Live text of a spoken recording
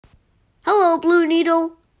Hello, Blue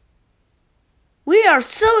Needle. We are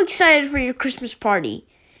so excited for your Christmas party,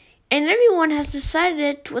 and everyone has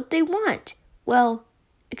decided what they want. Well,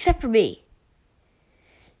 except for me.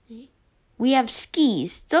 We have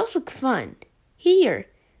skis. Those look fun. Here,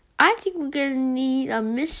 I think we're going to need a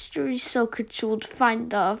mystery soaker tool to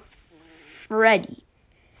find the Freddy.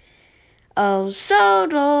 Oh,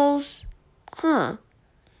 Sodals. Huh.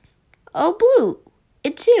 Oh, Blue,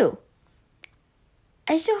 it's you.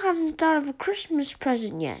 I still haven't thought of a Christmas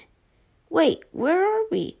present yet. Wait, where are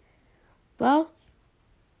we? Well,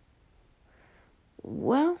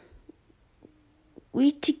 we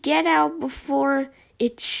need to get out before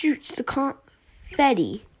it shoots the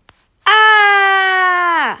confetti.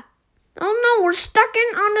 Ah! Oh no, we're stuck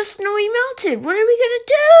on a snowy mountain. What are we gonna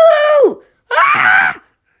do? Ah!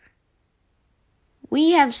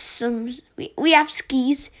 We have skis,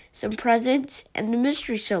 some presents, and the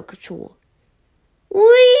mystery soaker tool.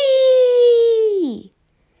 Whee!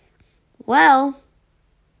 Well,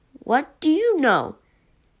 what do you know?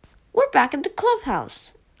 We're back at the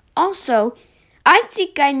clubhouse. Also, I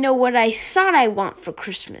think I know what I thought I want for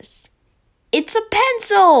Christmas. It's a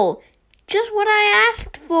pencil! Just what I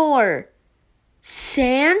asked for.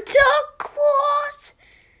 Santa Claus?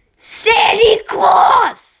 Santa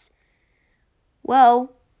Claus!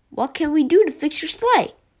 Well, what can we do to fix your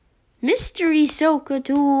sleigh? Mystery soaker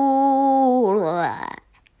tool.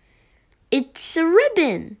 It's a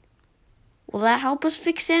ribbon. Will that help us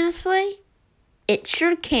fix Santa's sleigh? It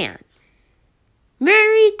sure can.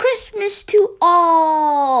 Merry Christmas to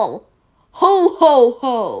all! Ho, ho,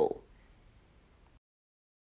 ho!